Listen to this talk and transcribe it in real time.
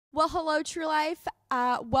Well, hello, True Life.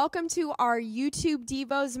 Welcome to our YouTube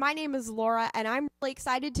Devos. My name is Laura, and I'm really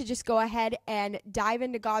excited to just go ahead and dive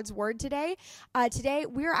into God's Word today. Today,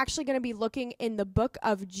 we're actually going to be looking in the book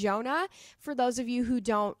of Jonah. For those of you who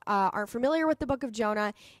aren't familiar with the book of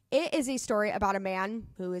Jonah, it is a story about a man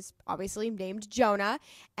who is obviously named Jonah,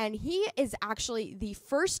 and he is actually the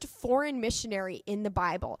first foreign missionary in the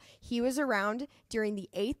Bible. He was around during the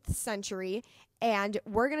 8th century, and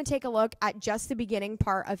we're going to take a look at just the beginning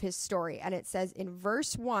part of his story. And it says in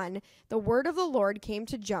verse 1, "The word of the Lord came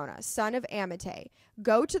to Jonah, son of Amittai.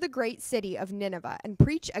 Go to the great city of Nineveh and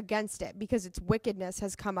preach against it, because its wickedness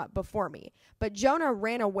has come up before me." But Jonah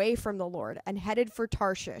ran away from the Lord and headed for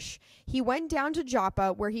Tarshish. He went down to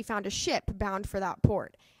Joppa, where he found a ship bound for that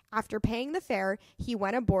port. After paying the fare, he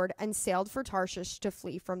went aboard and sailed for Tarshish to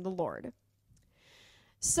flee from the Lord.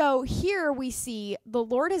 So here we see the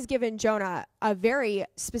Lord has given Jonah a very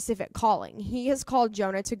specific calling. He has called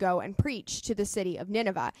Jonah to go and preach to the city of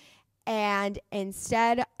Nineveh. And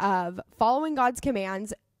instead of following God's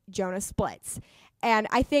commands, Jonah splits. And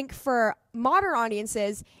I think for modern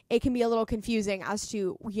audiences, it can be a little confusing as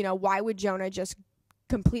to, why would Jonah just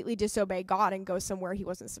completely disobey God and go somewhere he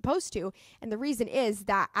wasn't supposed to. And the reason is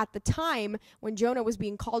that at the time when Jonah was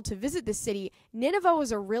being called to visit the city, Nineveh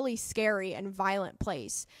was a really scary and violent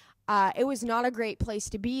place. It was not a great place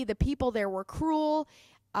to be. The people there were cruel.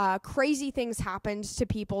 Crazy things happened to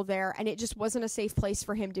people there, and it just wasn't a safe place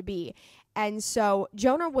for him to be. And so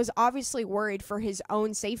Jonah was obviously worried for his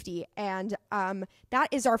own safety. And that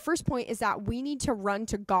is our first point, is that we need to run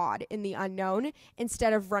to God in the unknown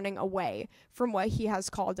instead of running away from what he has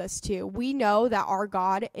called us to. We know that our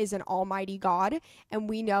God is an almighty God, and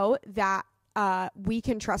we know that we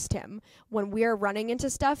can trust him when we are running into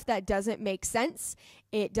stuff that doesn't make sense.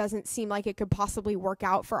 It doesn't seem like it could possibly work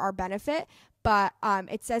out for our benefit. But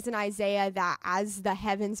it says in Isaiah that as the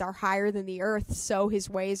heavens are higher than the earth, so his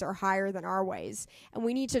ways are higher than our ways. And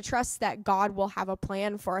we need to trust that God will have a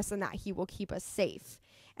plan for us and that he will keep us safe.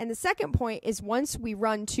 And the second point is, once we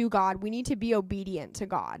run to God, we need to be obedient to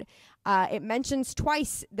God. It mentions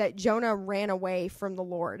twice that Jonah ran away from the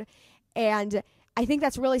Lord. And I think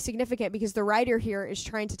that's really significant, because the writer here is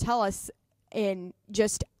trying to tell us in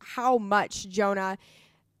just how much Jonah,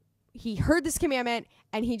 he heard this commandment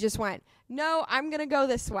and he just went, "No, I'm going to go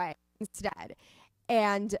this way instead."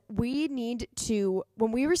 And we need to,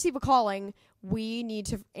 when we receive a calling, we need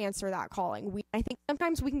to answer that calling. I think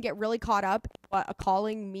sometimes we can get really caught up in what a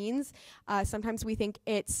calling means. Sometimes we think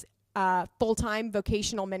it's full-time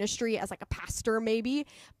vocational ministry as like a pastor maybe,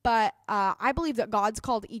 but I believe that God's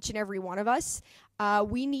called each and every one of us.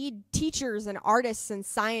 We need teachers and artists and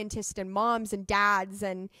scientists and moms and dads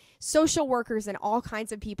and social workers and all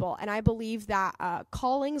kinds of people. And I believe that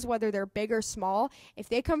callings, whether they're big or small, if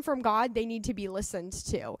they come from God, they need to be listened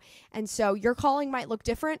to. And so your calling might look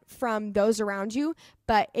different from those around you,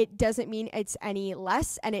 but it doesn't mean it's any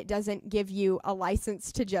less, and it doesn't give you a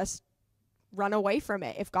license to just run away from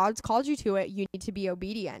it. If God's called you to it, you need to be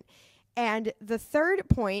obedient. And the third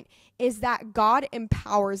point is that God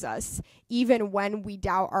empowers us even when we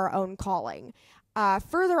doubt our own calling.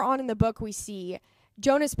 Further on in the book, we see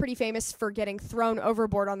Jonah's pretty famous for getting thrown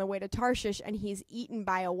overboard on the way to Tarshish, and he's eaten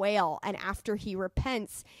by a whale. And after he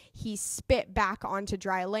repents, he's spit back onto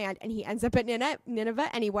dry land, and he ends up at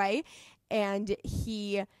Nineveh anyway. And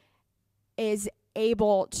he is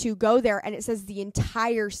able to go there, and it says the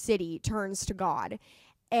entire city turns to God.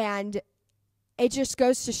 And it just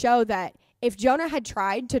goes to show that if Jonah had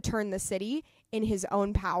tried to turn the city in his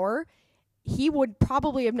own power, he would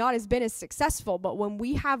probably have not been as successful. But when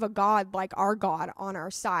we have a God like our God on our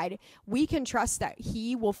side, we can trust that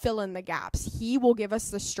he will fill in the gaps. He will give us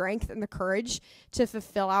the strength and the courage to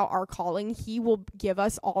fulfill out our calling. He will give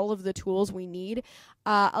us all of the tools we need.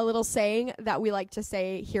 A little saying that we like to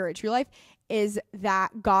say here at True Life is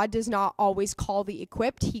that God does not always call the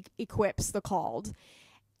equipped, he equips the called.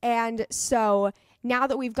 And so now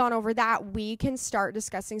that we've gone over that, we can start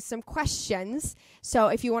discussing some questions. So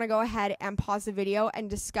if you want to go ahead and pause the video and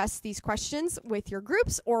discuss these questions with your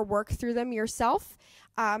groups or work through them yourself.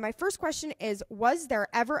 My first question is, was there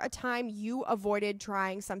ever a time you avoided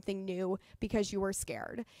trying something new because you were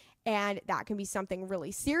scared? And that can be something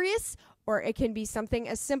really serious, or it can be something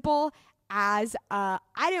as simple as I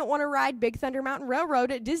didn't want to ride Big Thunder Mountain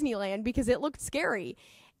Railroad at Disneyland because it looked scary.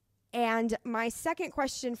 And my second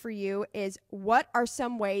question for you is, what are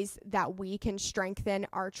some ways that we can strengthen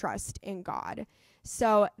our trust in God?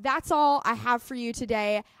 So that's all I have for you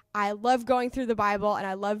today. I love going through the Bible, and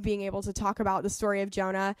I love being able to talk about the story of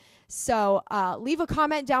Jonah. So leave a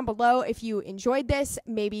comment down below if you enjoyed this.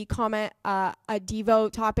 Maybe comment a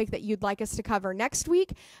Devo topic that you'd like us to cover next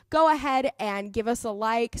week. Go ahead and give us a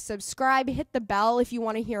like, subscribe, hit the bell if you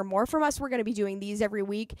want to hear more from us. We're going to be doing these every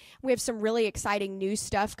week. We have some really exciting new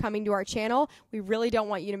stuff coming to our channel. We really don't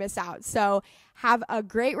want you to miss out. So have a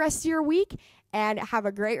great rest of your week, and have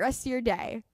a great rest of your day.